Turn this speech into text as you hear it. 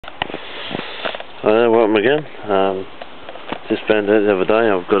Welcome again. Just found out the other day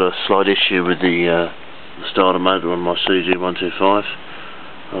I've got a slight issue with the starter motor on my cg125.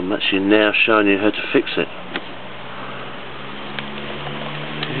 I'm actually now showing you how to fix it.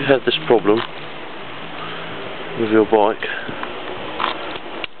 If you have this problem with your bike,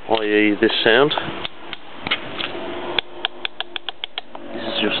 i.e. this sound, this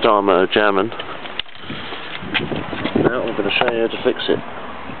is your starter motor jamming. Now I'm going to show you how to fix it.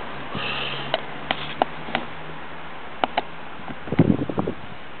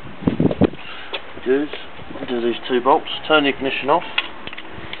 Do these two bolts, turn the ignition off,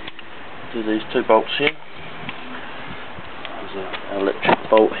 do these two bolts here. There's an electric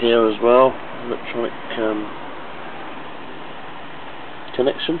bolt here as well, electronic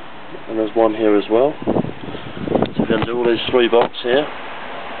connection, and there's one here as well. So we're going to do all these three bolts here.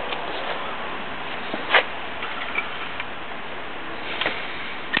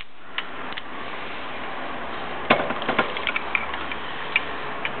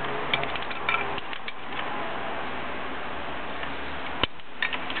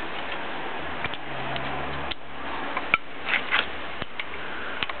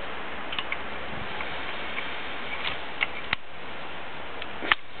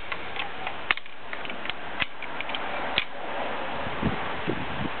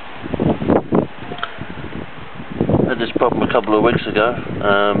 I had this problem a couple of weeks ago.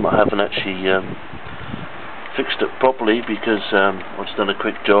 I haven't actually fixed it properly because I've just done a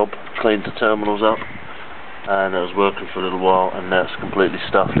quick job, cleaned the terminals up, and it was working for a little while, and now it's completely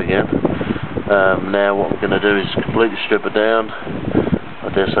stuffed again. Now what I'm going to do is completely strip it down.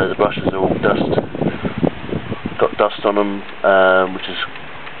 I dare say the brushes are all got dust on them, which is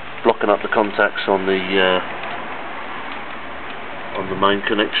blocking up the contacts on the main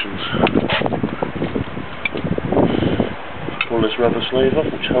connections. Pull this rubber sleeve off,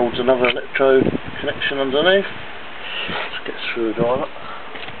 which holds another electrode connection underneath. Let's get through the driver.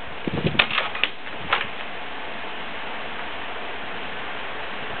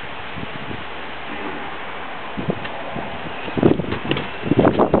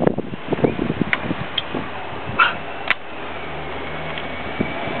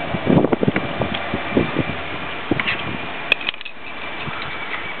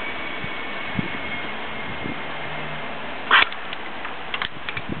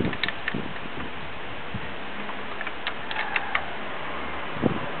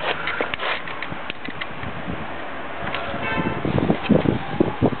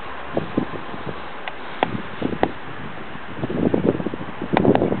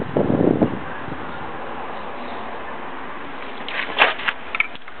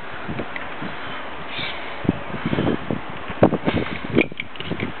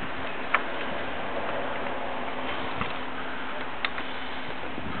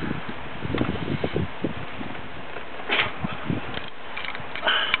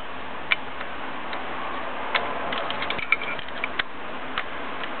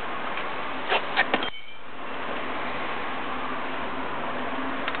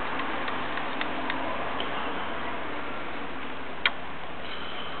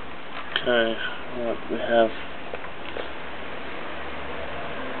 Okay, right, we have,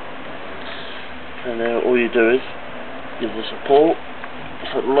 and now all you do is give this a pull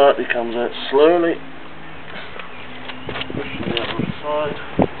so it lightly comes out slowly, push to the other side,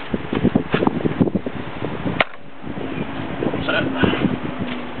 pops out,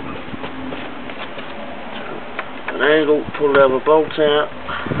 an angle, pull the other bolt out,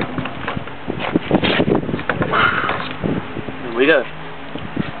 there we go.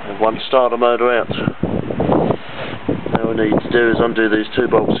 One starter motor out. Now what we need to do is undo these two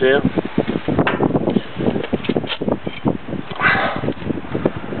bolts here.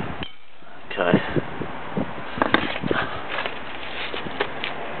 Okay.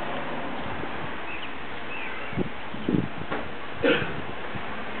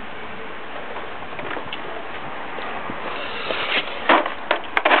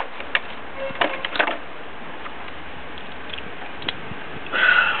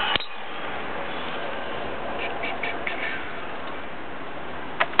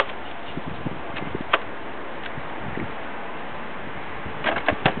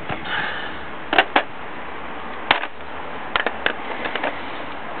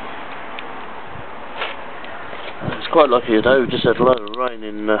 Quite lucky today. We just had a load of rain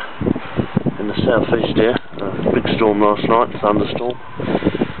in the southeast here. A big storm last night, thunderstorm.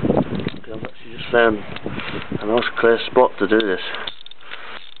 I've actually just found a nice clear spot to do this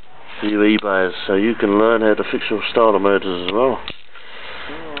for you eBayers, so you can learn how to fix your starter motors as well.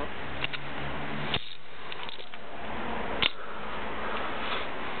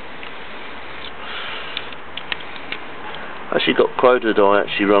 Actually got quoted. I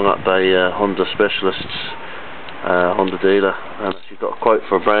actually rung up a Honda specialist's Honda dealer and actually got a quote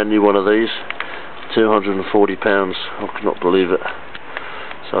for a brand new one of these, £240. I could not believe it.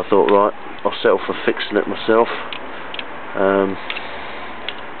 So I thought, right, I'll settle for fixing it myself.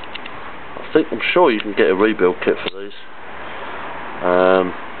 I'm sure you can get a rebuild kit for these.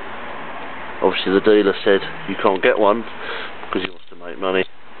 Obviously the dealer said you can't get one because he wants to make money,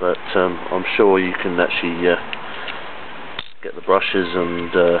 but I'm sure you can actually get the brushes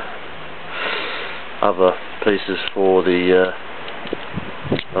and other pieces for the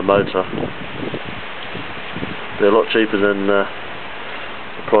motor. Be a lot cheaper than the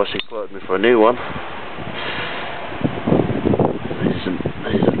price he quoted me for a new one.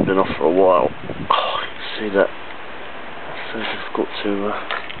 He hasn't been off for a while. Oh, I can see that. It's so difficult to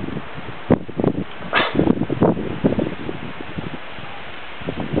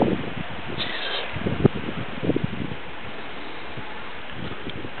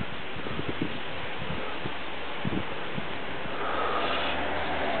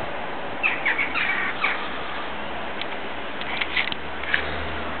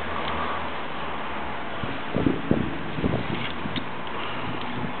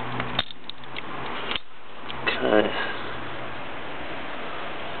Okay.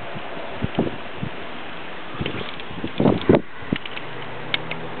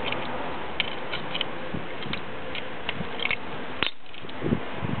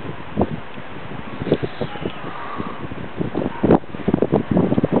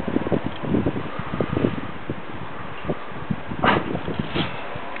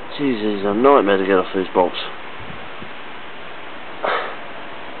 Jesus, it's a nightmare to get off these bolts.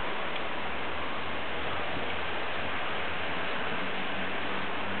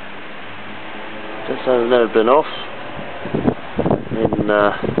 Just I've never been off. In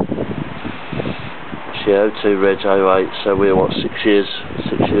CO2 Reg 08, so we're what, 6 years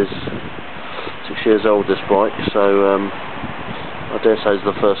old, this bike. So I dare say it's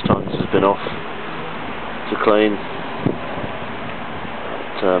the first time this has been off to clean.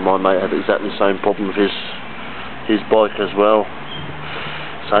 But, my mate had exactly the same problem with his bike as well.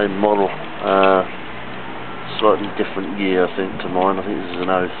 Same model. Slightly different year, I think, to mine. I think this is an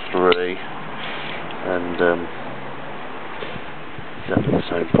 03. And exactly the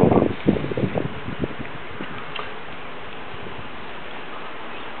same problem.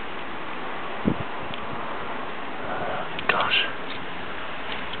 Gosh.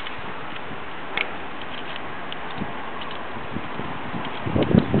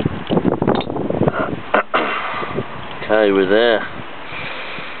 Okay, we're there.